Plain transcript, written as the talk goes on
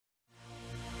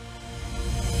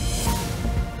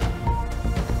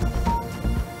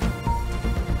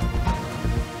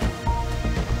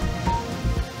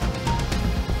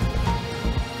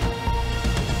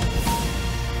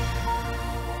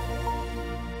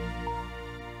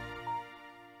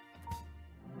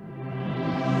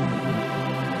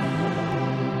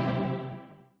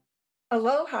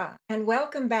Aloha and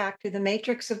welcome back to the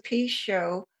Matrix of Peace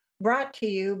show brought to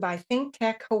you by Think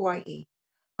Tech Hawaii.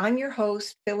 I'm your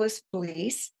host, Phyllis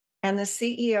Blees, and the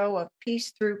CEO of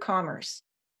Peace Through Commerce.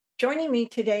 Joining me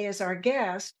today is our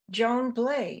guest, Joan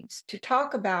Blades, to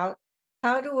talk about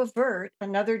how to avert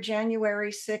another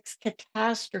January 6th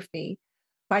catastrophe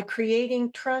by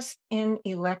creating trust in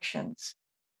elections.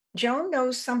 Joan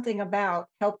knows something about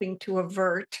helping to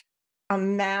avert a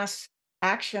mass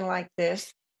action like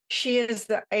this. She is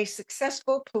a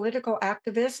successful political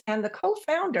activist and the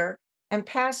co-founder and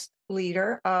past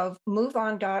leader of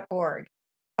MoveOn.org,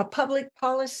 a public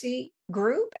policy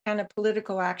group and a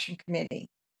political action committee.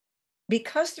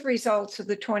 Because the results of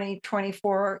the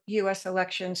 2024 US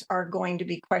elections are going to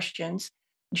be questions,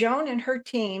 Joan and her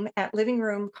team at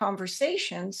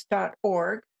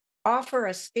livingroomconversations.org offer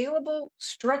a scalable,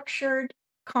 structured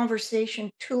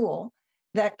conversation tool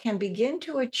that can begin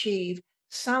to achieve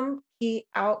some key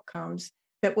outcomes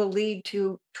that will lead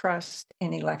to trust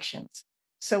in elections.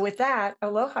 So with that,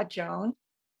 aloha, Joan.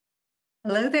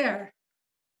 Hello there.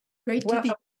 Great to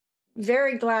be.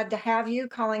 Very glad to have you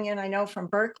calling in, I know, from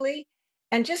Berkeley.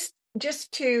 And just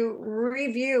to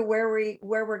review where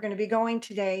we're going to be going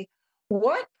today,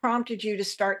 what prompted you to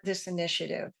start this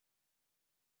initiative?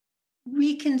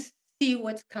 We can see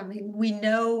what's coming. We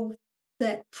know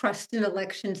that trust in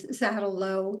elections is at a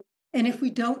low. And if we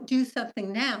don't do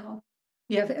something now,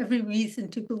 we have every reason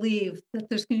to believe that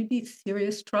there's going to be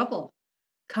serious trouble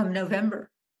come November.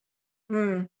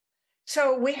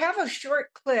 So we have a short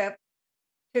clip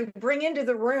to bring into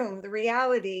the room the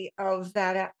reality of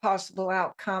that possible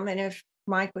outcome. And if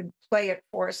Mike would play it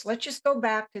for us, let's just go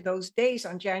back to those days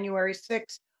on January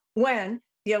 6th when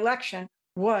the election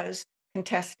was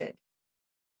contested.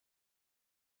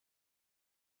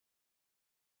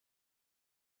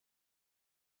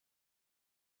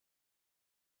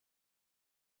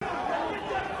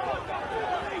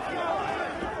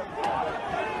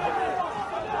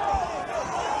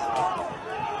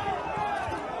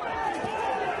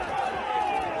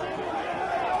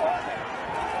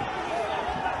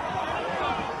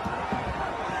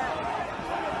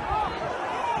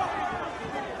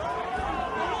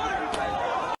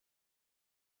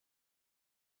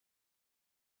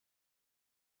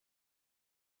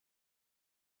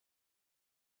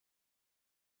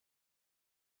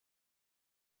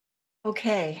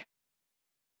 Okay.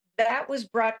 That was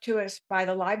brought to us by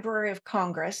the Library of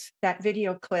Congress, that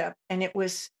video clip, and it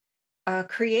was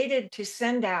created to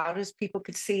send out, as people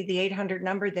could see the 800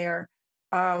 number there,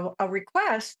 a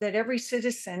request that every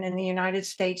citizen in the United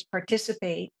States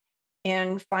participate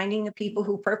in finding the people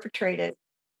who perpetrated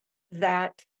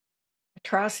that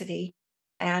atrocity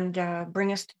and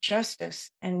bring us to justice.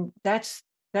 And that's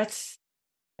the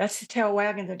tail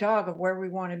wagging the dog of where we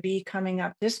want to be coming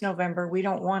up this November. We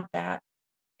don't want that.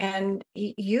 And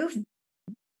you've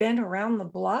been around the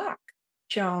block,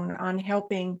 Joan, on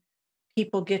helping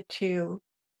people get to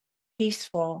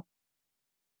peaceful,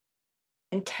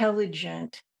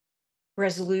 intelligent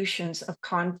resolutions of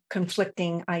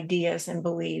conflicting ideas and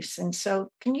beliefs. And so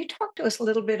can you talk to us a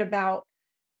little bit about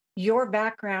your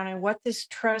background and what this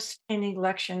Trust in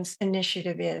Elections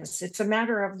initiative is? It's a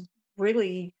matter of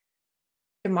really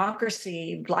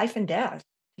democracy, life and death,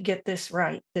 to get this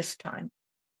right this time.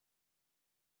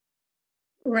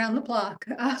 Around the block.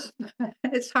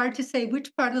 It's hard to say which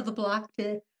part of the block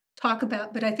to talk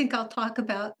about, but I think I'll talk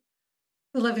about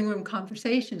the living room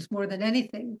conversations more than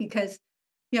anything because,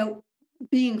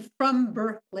 being from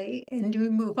Berkeley and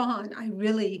doing Move On, I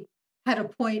really had a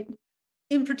point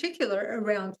in particular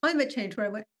around climate change where I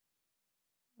went,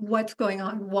 what's going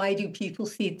on? Why do people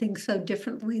see things so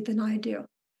differently than I do?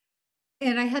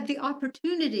 And I had the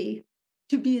opportunity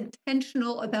to be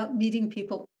intentional about meeting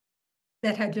people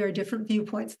that had very different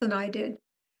viewpoints than I did.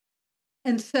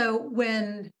 And so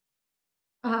when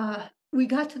we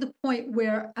got to the point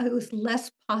where it was less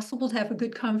possible to have a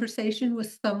good conversation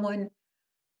with someone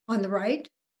on the right,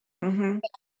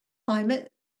 climate,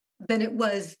 than it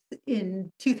was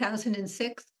in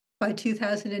 2006, by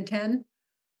 2010,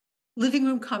 living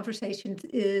room conversations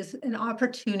is an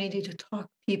opportunity to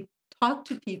talk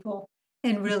to people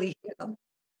and really hear them.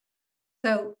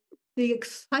 So the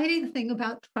exciting thing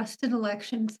about trust in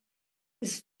elections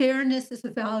is fairness is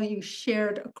a value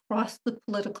shared across the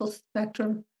political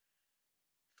spectrum.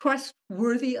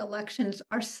 Trustworthy elections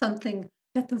are something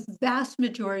that the vast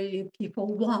majority of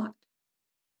people want.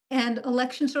 And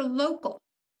elections are local.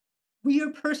 We are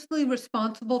personally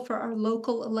responsible for our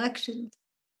local elections.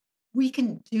 We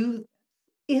can do this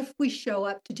if we show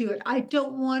up to do it. I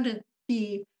don't want to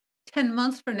be 10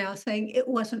 months from now saying it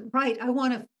wasn't right. I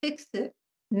want to fix it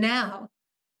now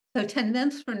So 10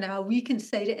 months from now, we can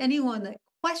say to anyone that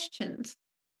questions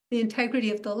the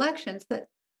integrity of the elections that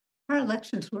our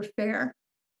elections were fair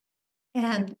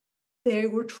and they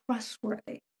were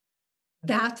trustworthy.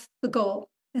 That's the goal.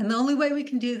 And the only way we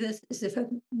can do this is if a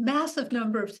massive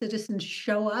number of citizens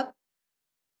show up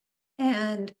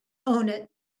and own it.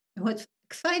 And what's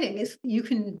exciting is you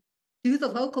can do the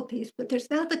local piece, but there's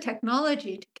now the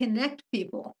technology to connect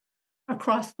people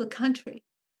across the country.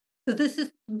 So this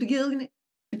is beginning,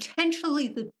 potentially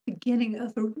the beginning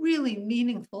of a really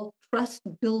meaningful trust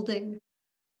building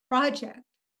project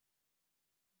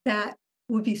that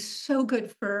would be so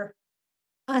good for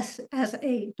us as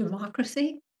a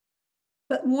democracy.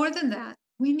 But more than that,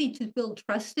 we need to build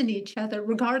trust in each other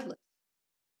regardless.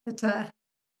 It's a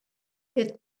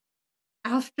it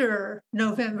after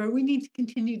November, we need to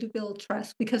continue to build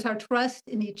trust because our trust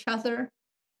in each other,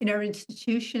 in our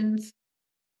institutions,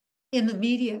 in the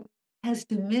media has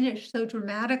diminished so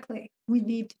dramatically. We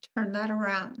need to turn that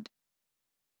around.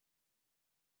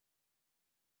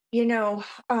 You know,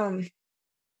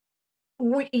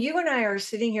 you and I are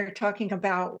sitting here talking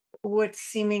about what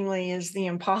seemingly is the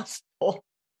impossible.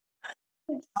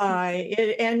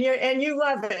 And you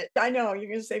love it. I know you're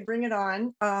going to say, "Bring it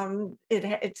on."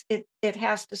 It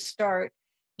has to start.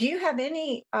 Do you have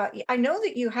any? I know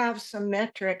that you have some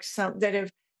metrics that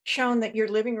have shown that your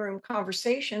living room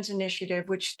conversations initiative,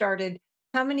 which started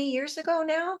how many years ago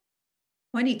now?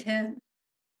 2010.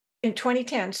 In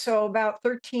 2010, so about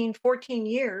 13, 14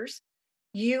 years,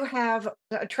 you have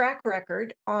a track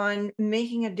record on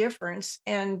making a difference.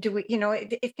 And do we,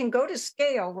 it can go to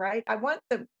scale, right? I want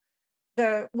the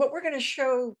what we're going to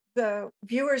show the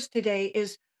viewers today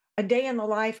is a day in the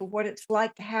life of what it's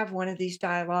like to have one of these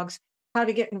dialogues, how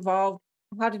to get involved,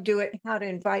 how to do it, and how to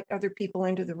invite other people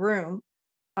into the room.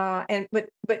 But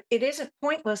it isn't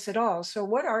pointless at all. So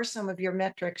what are some of your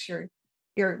metrics, your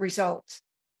results?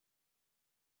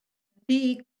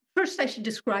 The first, I should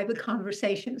describe a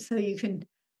conversation so you can.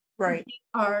 Right.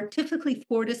 They are typically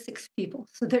 4 to 6 people,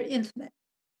 so they're intimate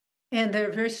and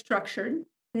they're very structured.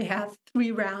 They have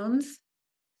 3 rounds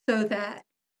so that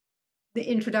the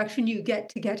introduction you get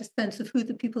to get a sense of who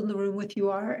the people in the room with you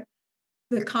are.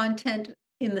 The content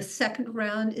in the second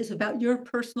round is about your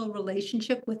personal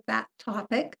relationship with that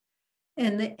topic.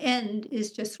 And the end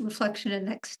is just reflection and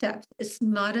next steps. It's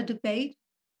not a debate,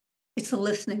 it's a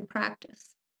listening practice.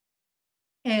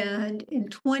 And in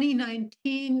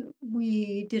 2019,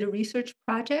 we did a research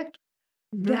project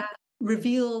Mhm. that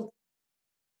revealed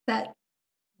that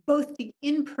both the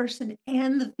in-person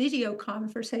and the video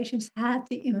conversations had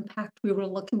the impact we were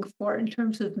looking for in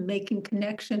terms of making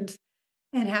connections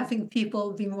and having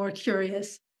people be more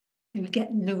curious and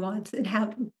get nuance and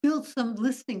have build some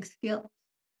listening skills.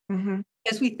 Mhm.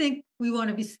 As we think we want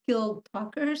to be skilled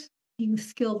talkers, being a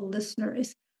skilled listener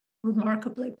is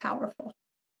remarkably powerful.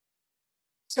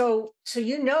 So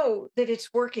you know that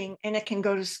it's working and it can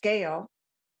go to scale.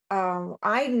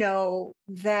 I know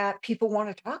that people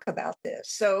want to talk about this.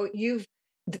 So you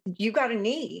got a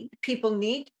need. People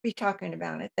need to be talking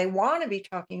about it. They want to be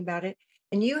talking about it,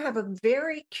 and you have a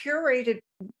very curated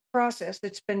process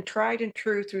that's been tried and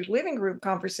true through living room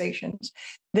conversations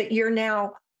that you're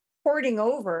now porting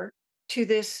over to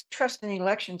this Trust in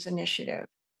Elections initiative.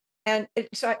 And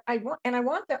I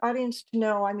want the audience to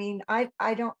know. I mean, I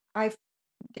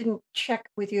didn't check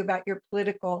with you about your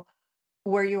political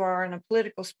where you are in a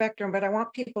political spectrum, but I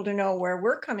want people to know where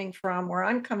we're coming from, where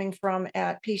I'm coming from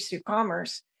at Peace Through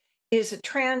Commerce, is a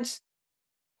transpartisan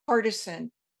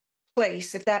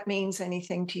place, if that means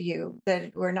anything to you.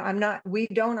 That we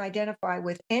don't identify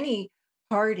with any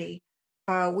party.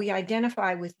 We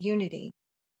identify with unity.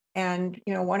 And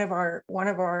one of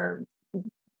our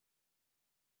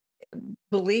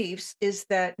beliefs is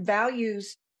that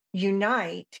values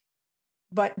unite,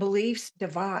 but beliefs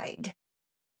divide.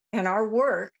 And our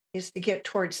work is to get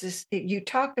towards this. You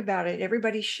talked about it.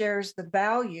 Everybody shares the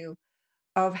value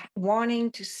of wanting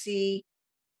to see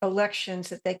elections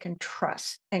that they can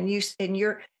trust. And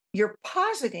you're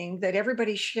positing that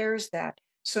everybody shares that.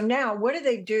 So now what do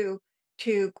they do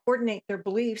to coordinate their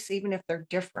beliefs, even if they're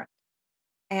different?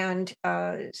 And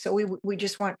so we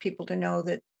just want people to know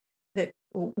that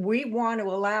we want to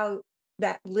allow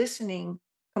that listening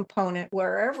component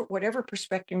wherever whatever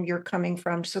perspective you're coming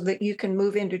from so that you can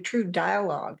move into true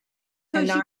dialogue So and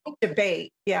as you not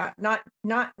debate. Yeah, not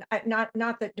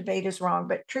that debate is wrong,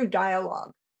 but true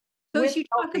dialogue so with as you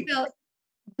talk healthy. about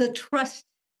the trust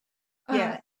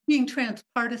Yeah. uh, being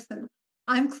transpartisan,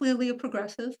 I'm clearly a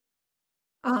progressive.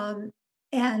 Um,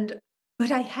 and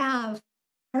but I have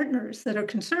partners that are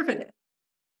conservative,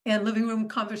 and living room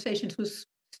conversations was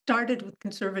started with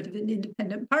conservative and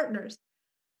independent partners.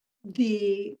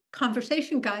 the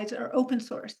conversation guides are open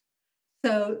source.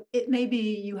 So it may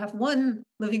be you have one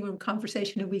living room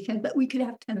conversation a weekend, but we could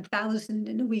have 10,000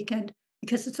 in a weekend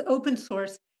because it's open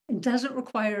source and doesn't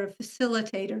require a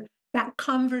facilitator. That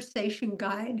conversation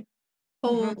guide Mhm.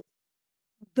 holds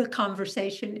the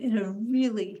conversation in a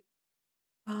really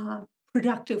uh,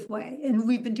 productive way. And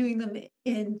we've been doing them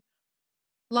in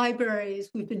libraries,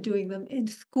 we've been doing them in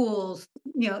schools,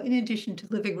 in addition to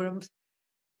living rooms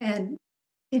and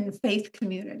in faith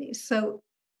communities. So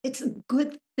it's a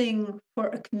good thing for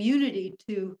a community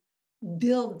to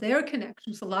build their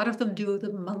connections. A lot of them do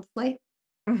them monthly.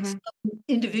 Mhm. Some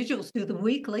individuals do them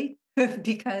weekly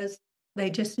because they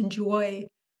just enjoy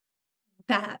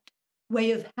that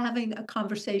way of having a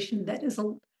conversation that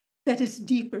is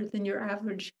deeper than your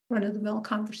average run of the mill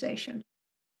conversation.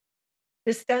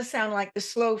 This does sound like the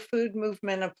slow food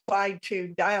movement applied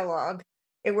to dialogue.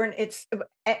 It weren't it's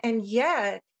and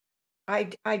yet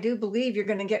I do believe we're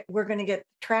gonna get the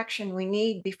traction we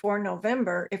need before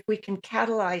November if we can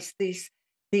catalyze these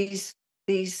these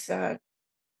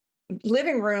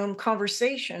living room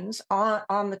conversations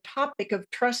on the topic of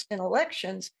trust in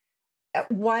elections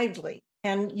widely.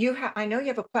 And I know you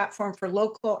have a platform for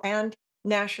local and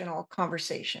national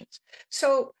conversations.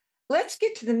 So let's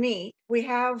get to the meat. We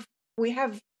have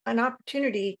an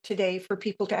opportunity today for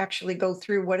people to actually go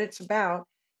through what it's about.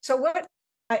 So what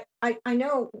I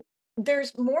know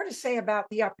there's more to say about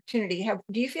the opportunity.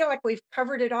 Do you feel like we've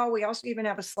covered it all? We also even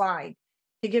have a slide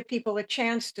to give people a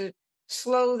chance to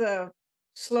slow the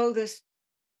slow this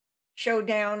show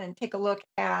down and take a look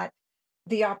at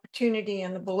the opportunity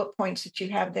and the bullet points that you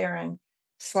have there in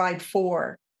slide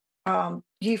 4. Do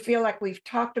you feel like we've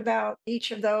talked about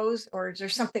each of those, or is there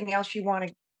something else you want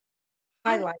to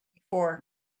I, highlight before?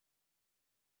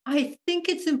 I think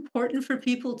it's important for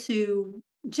people to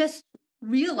just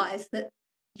realize that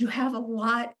you have a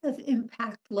lot of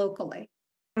impact locally.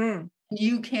 Mm,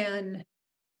 You can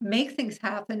make things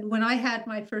happen. When I had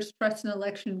my first trust and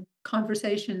election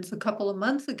conversations a couple of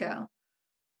months ago,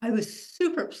 I was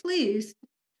super pleased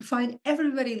to find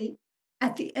everybody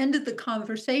at the end of the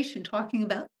conversation talking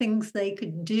about things they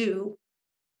could do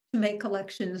to make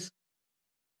elections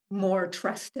more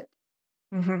trusted.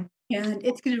 mhm, And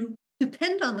it's going to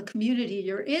depend on the community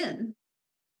you're in,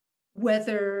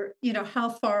 whether, how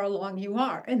far along you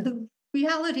are. And the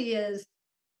reality is,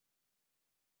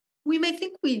 we may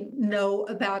think we know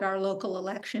about our local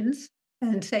elections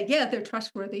and say, yeah, they're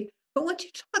trustworthy. But once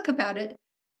you talk about it,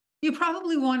 you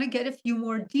probably want to get a few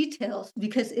more details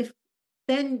because if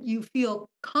then you feel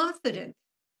confident,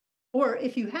 or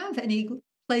if you have any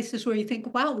places where you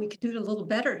think, wow, we could do it a little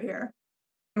better here,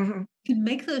 mhm. you can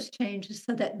make those changes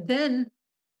so that then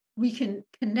we can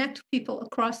connect people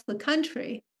across the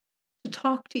country to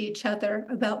talk to each other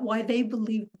about why they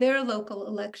believe their local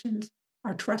elections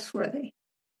are trustworthy.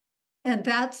 And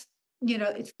that's,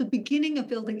 it's the beginning of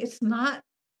building. It's not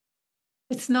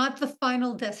the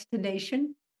final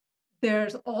destination.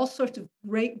 There's all sorts of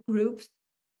great groups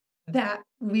that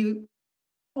we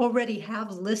already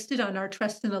have listed on our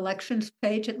Trust in Elections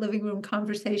page at Living Room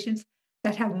Conversations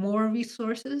that have more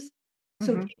resources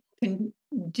so Mhm. people can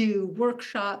do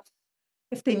workshops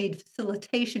if they need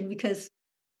facilitation because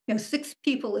 4 to 6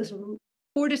 people is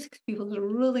a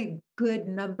really good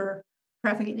number for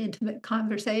having an intimate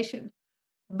conversation.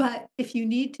 But if you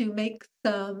need to make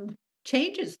some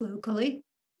changes locally,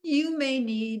 you may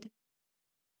need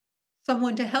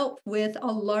someone to help with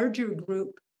a larger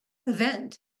group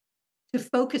event to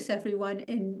focus everyone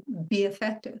and be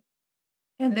effective.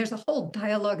 And there's a whole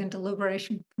dialogue and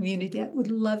deliberation community that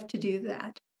would love to do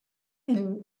that,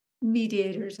 and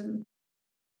mediators, and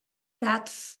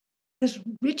that's there's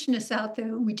richness out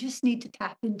there. We just need to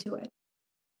tap into it.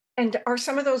 And are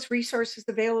some of those resources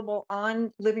available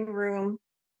on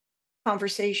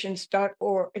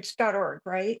livingroomconversations.org? It's .org,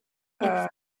 right? Yes.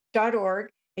 Uh, .org,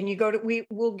 and you go to we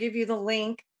will give you the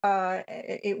link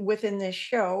within this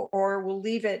show, or we'll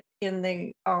leave it in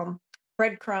the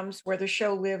breadcrumbs where the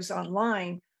show lives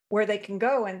online, where they can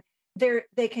go and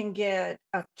they can get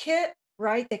a kit,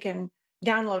 right? They can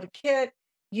download a kit.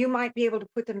 You might be able to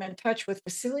put them in touch with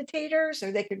facilitators,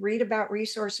 or they could read about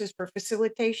resources for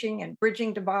facilitation and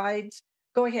bridging divides.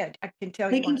 Go ahead. I can tell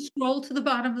They you can want. scroll to the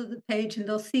bottom of the page and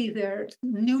they'll see there's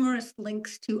numerous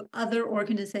links to other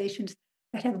organizations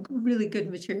that have really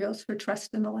good materials for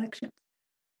trust in elections.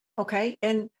 Okay.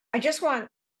 And I just want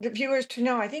the viewers to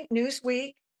know, I think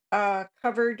Newsweek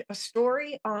covered a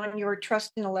story on your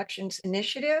Trust in Elections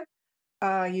initiative.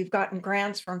 You've gotten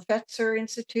grants from Fetzer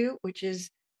Institute, which is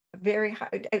very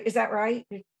high. Is that right?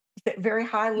 Very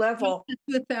high level.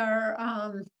 With our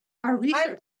High,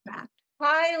 research back.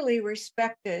 highly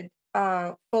respected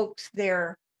folks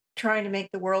there trying to make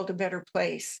the world a better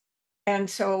place. And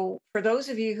so, for those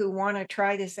of you who want to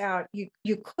try this out,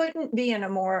 you couldn't be in a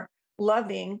more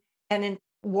loving and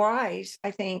wise,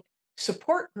 I think,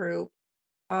 support group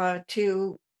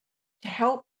to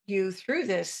help you through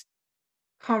this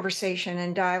conversation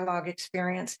and dialogue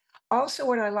experience. Also,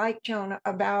 what I like, Joan,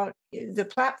 about the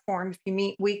platform, if you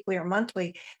meet weekly or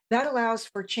monthly, that allows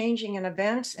for changing in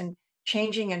events and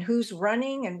changing in who's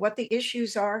running and what the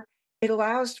issues are. It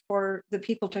allows for the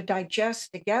people to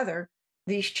digest together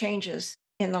these changes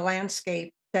in the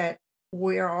landscape that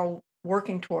we're all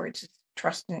working towards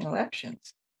trust in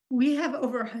elections. We have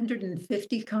over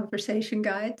 150 conversation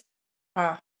guides,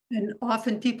 Ah, and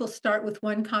often people start with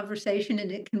one conversation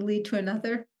and it can lead to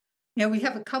another. We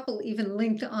have a couple even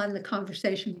linked on the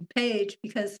conversation page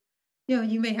because,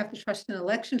 you may have the trust in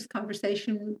elections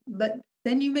conversation, but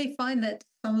then you may find that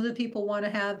some of the people want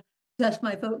to have does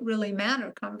my vote really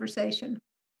matter conversation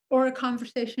or a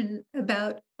conversation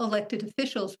about elected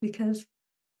officials because,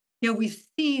 we've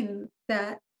seen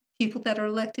that people that are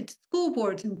elected to school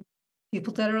boards and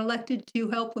people that are elected to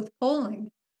help with polling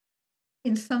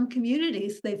in some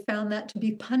communities, they found that to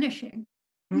be punishing.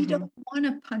 We mm-hmm, don't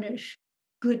wanna punish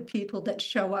good people that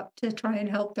show up to try and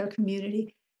help their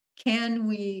community. Can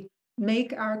we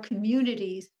make our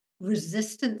communities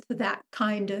resistant to that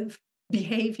kind of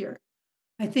behavior?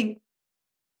 I think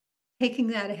taking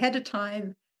that ahead of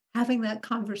time, having that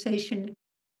conversation,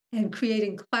 and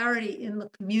creating clarity in the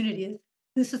community is,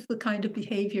 this is the kind of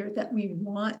behavior that we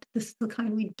want, this is the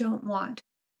kind we don't want.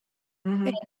 And,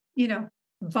 mm-hmm, you know,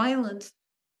 violence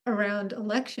around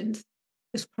elections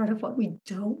is part of what we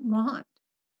don't want.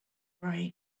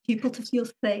 right. People to feel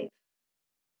safe.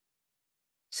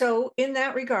 So, in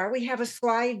that regard, we have a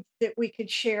slide that we could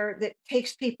share that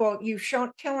takes people. You've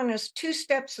shown telling us two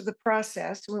steps of the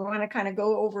process. We want to kind of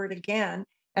go over it again,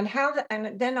 and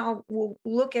and then we'll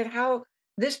look at how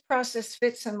this process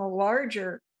fits in the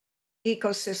larger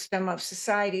ecosystem of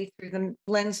society through the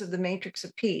lens of the matrix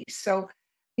of peace. So,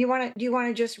 do you want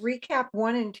to just recap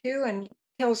 1 and 2 and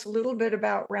tell us a little bit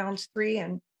about rounds 3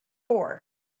 and 4?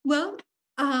 Well,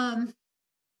 um,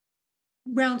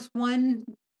 rounds one,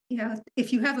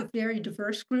 if you have a very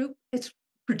diverse group, it's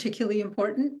particularly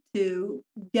important to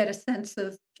get a sense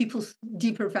of people's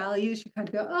deeper values. You kind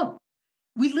of go, oh,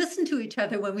 we listen to each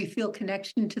other when we feel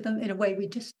connection to them in a way we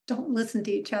just don't listen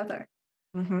to each other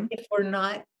Mm-hmm. if we're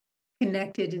not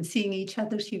connected and seeing each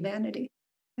other's humanity.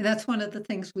 And that's one of the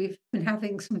things we've been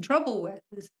having some trouble with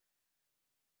is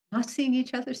not seeing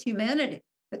each other's humanity.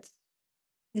 That's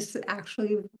is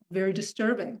actually very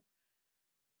disturbing.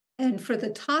 And for the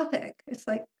topic, it's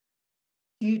like,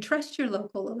 do you trust your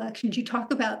local elections? You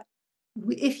talk about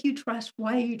if you trust,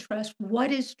 why you trust,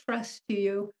 what is trust to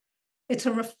you? It's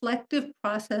a reflective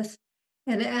process.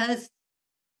 And as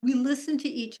we listen to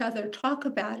each other talk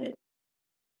about it,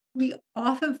 we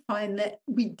often find that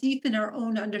we deepen our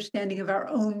own understanding of our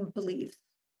own beliefs.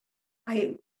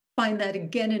 I find that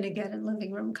again and again in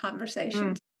living room Mm,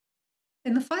 conversations.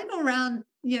 And the final round,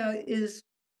 is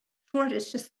short.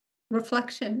 It's just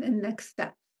reflection and next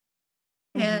steps.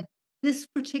 mm-hmm. And this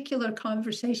particular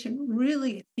conversation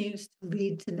really seems to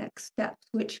lead to next steps,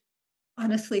 which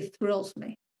honestly thrills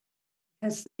me.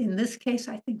 Because in this case,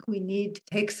 I think we need to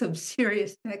take some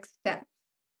serious next steps.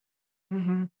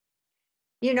 Mm-hmm.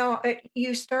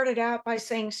 You started out by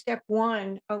saying step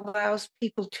 1 allows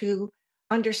people to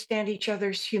understand each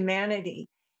other's humanity.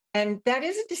 And that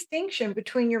is a distinction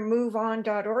between your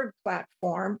moveon.org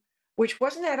platform, which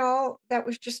wasn't at all, that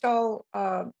was just all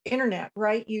internet,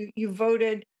 right? You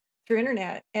voted through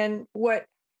internet. And what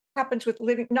happens with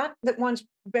living, not that one's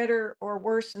better or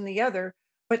worse than the other,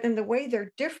 but in the way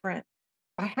they're different.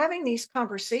 By having these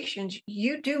conversations,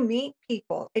 you do meet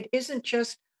people. It isn't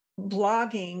just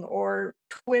blogging or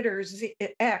Twitter's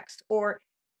X, or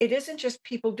it isn't just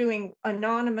people doing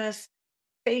anonymous,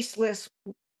 faceless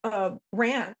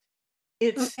rant. Okay,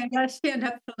 It's I gotta stand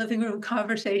up for living room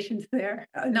conversations there.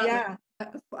 Not yeah.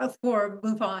 for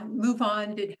Move On. Move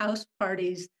On did house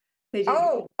parties. They did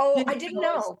Oh, I didn't vigils.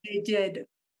 know. They did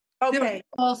there was Okay,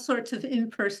 all sorts of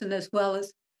in person as well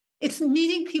as it's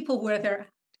meeting people where they're at.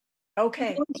 I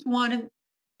okay, always want to,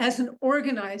 as an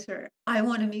organizer, I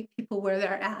want to meet people where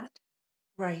they're at.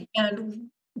 right. And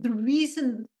the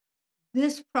reason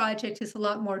this project is a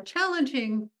lot more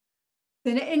challenging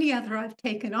than any other I've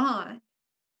taken on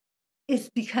is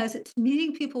because it's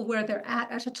meeting people where they're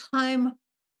at a time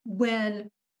when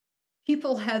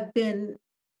people have been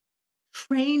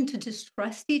trained to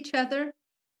distrust each other,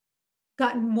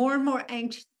 gotten more and more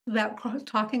anxious about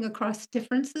talking across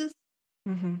differences.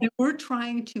 Hmm. And we're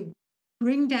trying to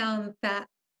bring down that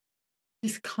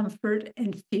discomfort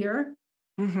and fear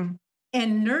Hmm.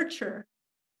 and nurture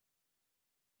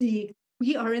the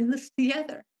we are in this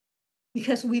together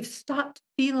because we've stopped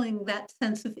feeling that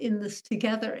sense of in this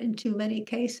together in too many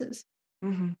cases.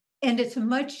 Hmm. And it's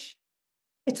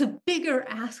a bigger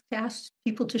ask to ask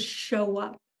people to show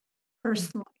up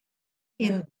personally Yeah.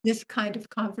 in this kind of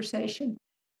conversation.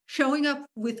 Showing up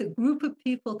with a group of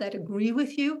people that agree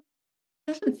with you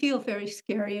doesn't feel very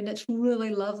scary and it's really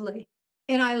lovely.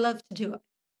 And I love to do it.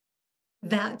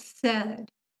 That said,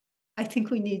 I think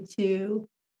we need to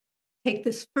take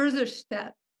this further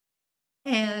step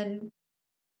and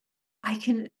I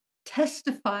can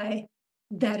testify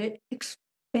that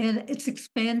it's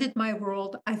expanded my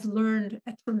world. I've learned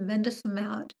a tremendous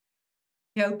amount.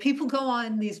 You know, people go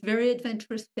on these very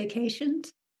adventurous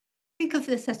vacations. Think of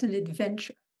this as an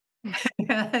adventure.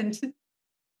 And Yeah.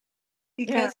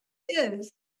 because it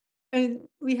is. And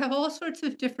we have all sorts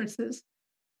of differences,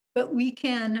 but we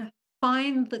can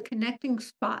find the connecting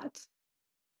spots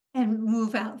and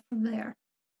move out from there.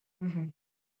 Hmm.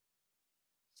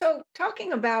 So,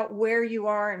 talking about where you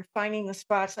are and finding the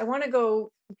spots, I want to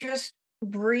go just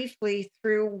briefly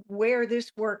through where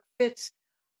this work fits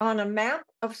on a map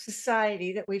of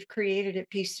society that we've created at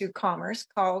Peace Through Commerce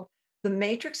called the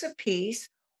Matrix of Peace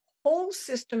Whole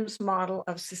Systems Model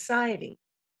of Society.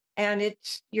 And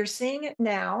it's you're seeing it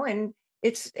now, and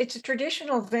it's a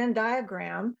traditional Venn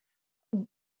diagram,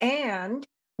 and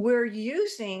we're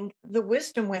using the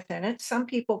wisdom within it. Some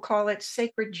people call it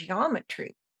sacred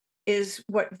geometry, is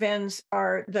what Venns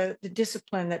are, the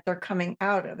discipline that they're coming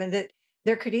out of. And that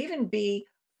there could even be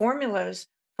formulas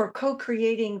for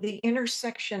co-creating the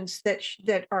intersections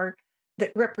that are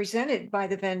that represented by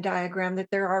the Venn diagram, that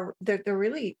they're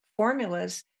really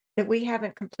formulas that we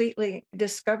haven't completely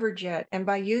discovered yet. And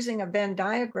by using a Venn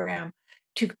diagram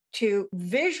to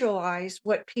visualize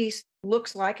what peace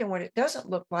looks like and what it doesn't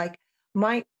look like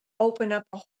might open up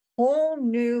a whole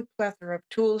new plethora of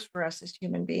tools for us as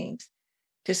human beings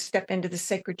to step into the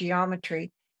sacred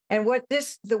geometry. And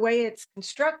the way it's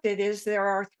constructed is there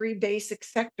are three basic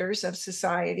sectors of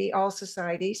society, all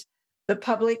societies: the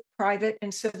public, private,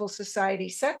 and civil society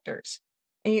sectors.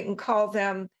 And you can call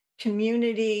them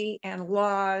community and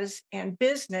laws and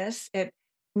business at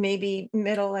maybe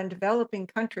middle and developing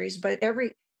countries, but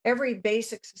every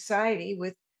basic society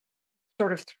with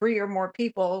sort of three or more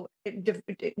people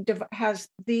has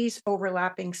these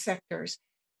overlapping sectors.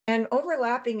 And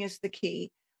overlapping is the key.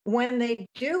 When they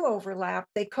do overlap,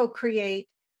 they co-create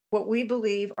what we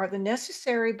believe are the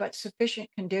necessary but sufficient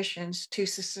conditions to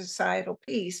societal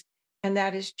peace, and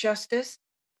that is justice,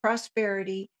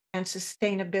 prosperity, and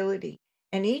sustainability.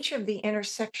 And each of the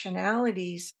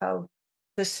intersectionalities of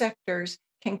the sectors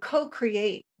can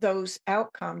co-create those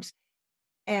outcomes,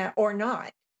 or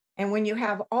not. And when you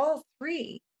have all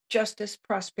three, justice,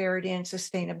 prosperity, and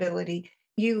sustainability,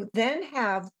 you then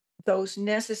have those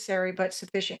necessary but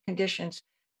sufficient conditions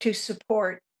to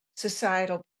support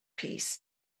societal peace.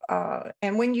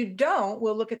 And when you don't,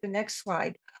 we'll look at the next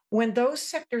slide. When those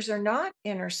sectors are not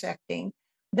intersecting,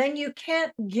 then you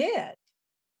can't get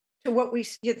to what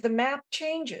the map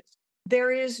changes.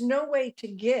 There is no way to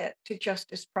get to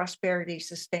justice, prosperity,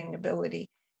 sustainability,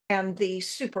 and the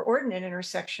superordinate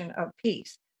intersection of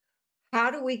peace. How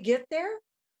do we get there?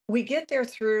 We get there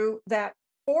through that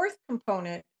fourth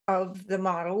component of the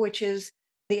model, which is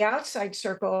the outside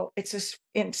circle. It's a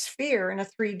sphere in a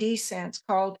 3D sense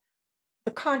called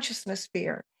the consciousness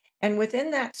sphere. And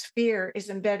within that sphere is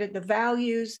embedded the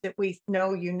values that we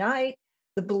know unite,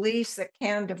 the beliefs that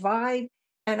can divide,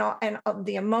 and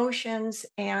the emotions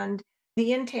and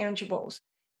the intangibles.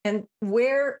 And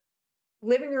where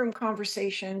living room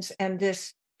conversations and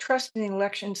this trust in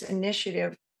elections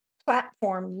initiative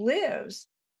platform lives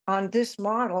on this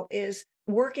model is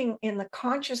working in the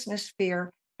consciousness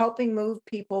sphere, helping move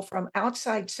people from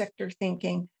outside sector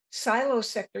thinking, silo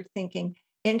sector thinking,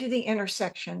 into the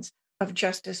intersections of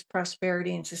justice,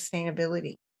 prosperity, and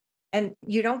sustainability. And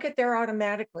you don't get there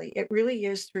automatically. It really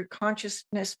is through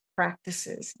consciousness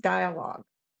practices, dialogue,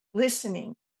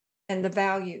 listening, and the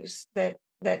values that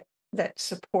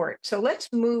support. So let's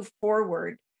move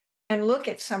forward and look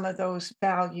at some of those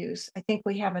values. I think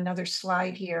we have another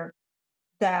slide here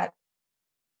that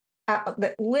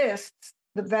that lists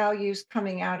the values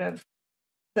coming out of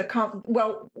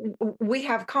we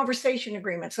have conversation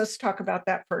agreements. Let's talk about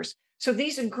that first. So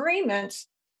these agreements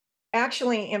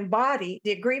actually embody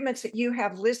the agreements that you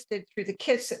have listed through the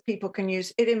kits that people can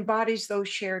use. It embodies those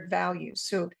shared values.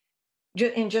 So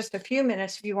in just a few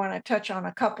minutes, if you want to touch on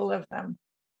a couple of them.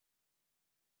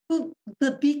 Well,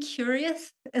 the be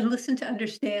curious and listen to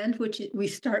understand, which we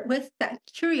start with, that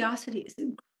curiosity is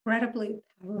incredibly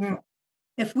Mm, powerful.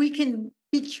 If we can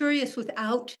be curious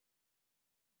without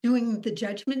doing the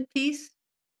judgment piece,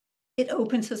 it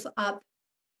opens us up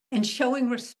and showing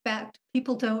respect.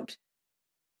 People don't,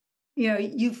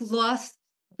 you've lost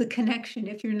the connection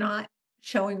if you're not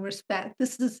showing respect.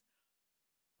 This is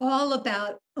all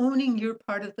about owning your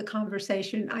part of the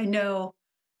conversation. I know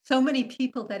so many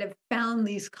people that have found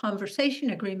these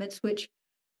conversation agreements, which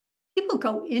people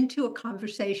go into a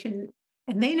conversation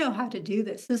and they know how to do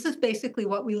this. This is basically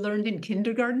what we learned in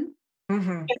kindergarten,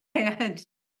 mhm.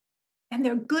 and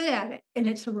they're good at it, and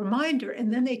it's a reminder,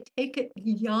 and then they take it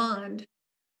beyond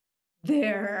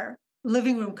their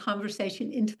living room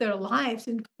conversation into their lives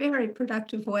in very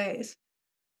productive ways.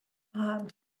 Um,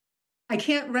 I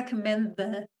can't recommend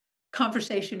the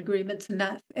conversation agreements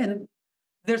enough, and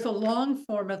there's a long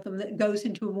form of them that goes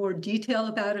into more detail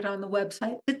about it on the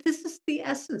website, but this is the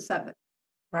essence of it.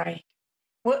 Right.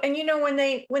 Well, and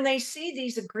when they see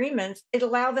these agreements, it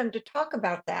allow them to talk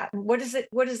about that. And what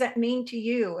does that mean to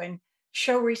you? And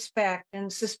show respect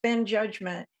and suspend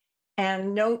judgment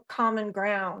and note common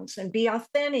grounds and be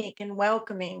authentic and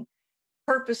welcoming,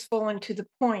 purposeful and to the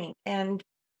point, and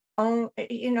own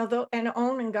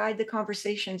and guide the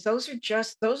conversations. Those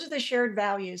are the shared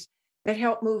values that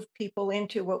help move people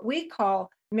into what we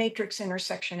call matrix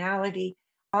intersectionality,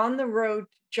 on the road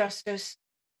to justice,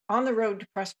 on the road to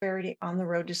prosperity, on the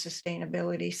road to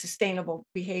sustainability, sustainable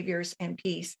behaviors, and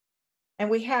peace.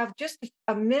 And we have just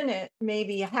a minute,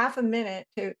 maybe a half a minute,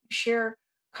 to share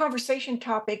conversation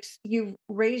topics. You've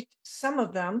raised some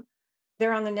of them.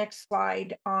 They're on the next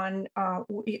slide.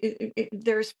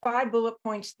 There's 5 bullet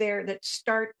points there that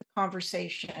start the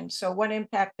conversation. So, what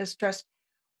impact does trust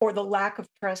or the lack of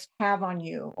trust have on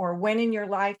you? Or when in your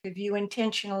life have you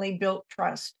intentionally built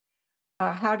trust?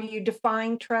 How do you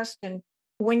define trust? And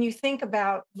when you think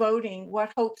about voting,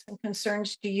 what hopes and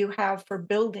concerns do you have for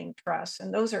building trust?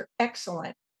 And those are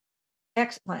excellent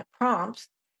prompts.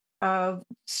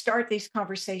 Start these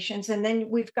conversations. And then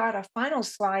we've got a final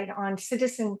slide on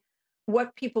citizen,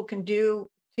 what people can do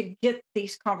to get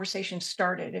these conversations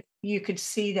started. If you could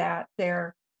see that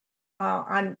there.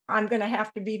 I'm going to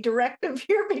have to be directive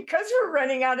here because we're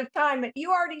running out of time. But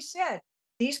you already said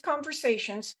these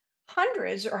conversations,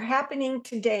 hundreds are happening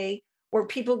today, where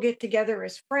people get together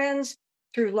as friends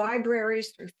through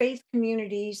libraries, through faith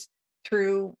communities,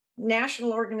 through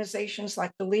national organizations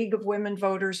like the League of Women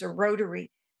Voters or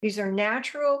Rotary. These are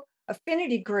natural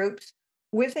affinity groups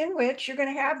within which you're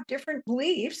going to have different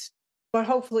beliefs, but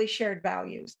hopefully shared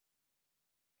values.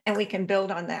 And we can build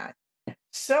on that.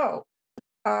 So,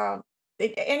 uh,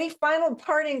 any final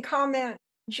parting comment,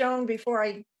 Joan, before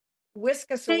I whisk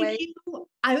us Thank away? you.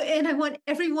 I want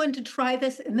everyone to try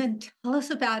this and then tell us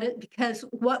about it, because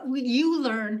you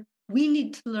learn, we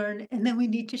need to learn, and then we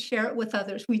need to share it with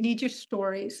others. We need your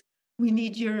stories. We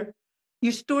need your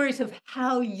stories of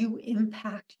how you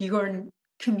impact your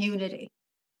community.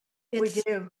 We It's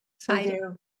do. We exciting.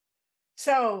 do.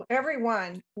 So,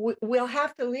 everyone, we'll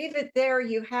have to leave it there.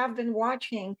 You have been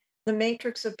watching the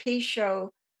Matrix of Peace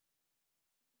show,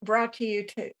 brought to you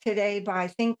today by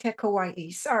Think Tech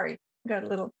Hawaii. Sorry, got a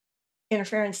little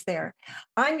interference there.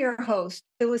 I'm your host,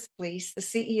 Phyllis Blees, the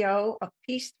CEO of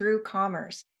Peace Through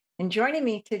Commerce. And joining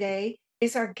me today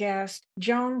is our guest,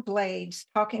 Joan Blades,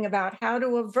 talking about how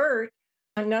to avert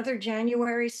another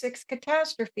January 6th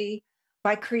catastrophe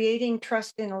by creating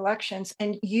trust in elections.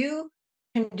 And you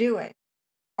can do it.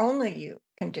 Only you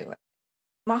can do it.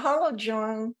 Mahalo,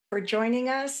 Joan, for joining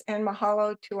us, and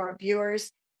mahalo to our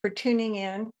viewers for tuning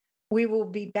in. We will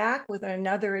be back with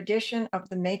another edition of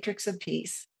the Matrix of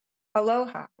Peace.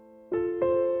 Aloha.